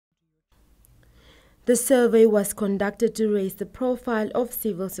The survey was conducted to raise the profile of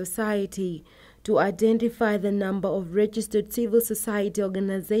civil society, to identify the number of registered civil society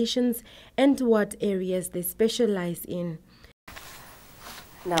organizations and what areas they specialize in.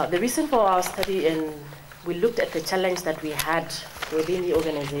 Now, the reason for our study, and we looked at the challenge that we had within the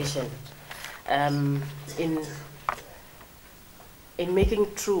organization in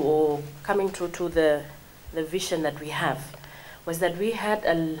making true or coming true to the vision that we have, was that we had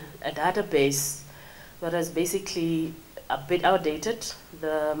a database that was basically a bit outdated.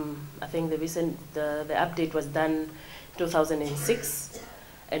 I think the update was done in 2006,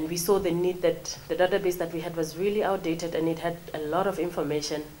 and we saw the need that the database that we had was really outdated, and it had a lot of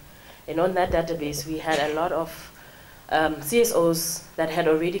information. And on that database, we had a lot of CSOs that had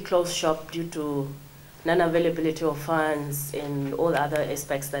already closed shop due to non-availability of funds and all other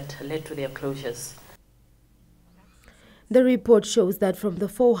aspects that led to their closures. The report shows that from the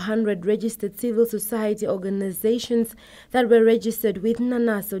 400 registered civil society organizations that were registered with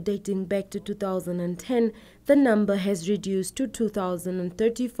NANASO dating back to 2010, the number has reduced to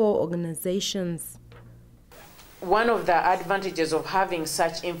 2,034 organizations. One of the advantages of having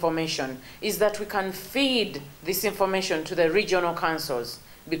such information is that we can feed this information to the regional councils,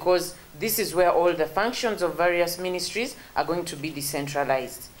 because this is where all the functions of various ministries are going to be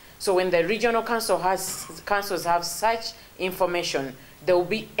decentralized. So when the regional councils have such information, they will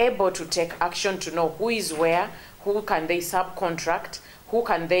be able to take action to know who is where, who can they subcontract, who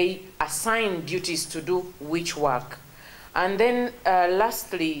can they assign duties to do which work. And then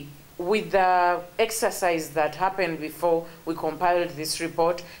lastly, with the exercise that happened before we compiled this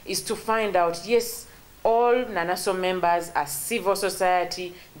report, is to find out, yes, all NANASO members are civil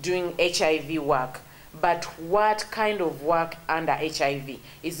society doing HIV work. But what kind of work under HIV?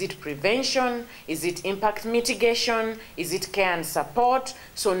 Is it prevention? Is it impact mitigation? Is it care and support?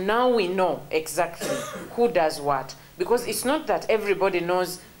 So now we know exactly who does what. Because it's not that everybody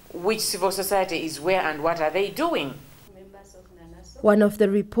knows which civil society is where and what are they doing. One of the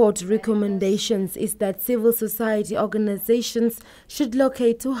report's recommendations is that civil society organizations should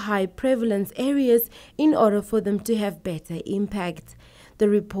locate to high prevalence areas in order for them to have better impact. The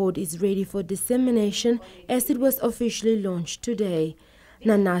report is ready for dissemination as it was officially launched today.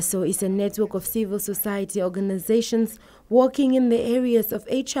 NANASO is a network of civil society organizations working in the areas of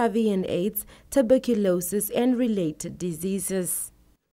HIV and AIDS, tuberculosis and related diseases.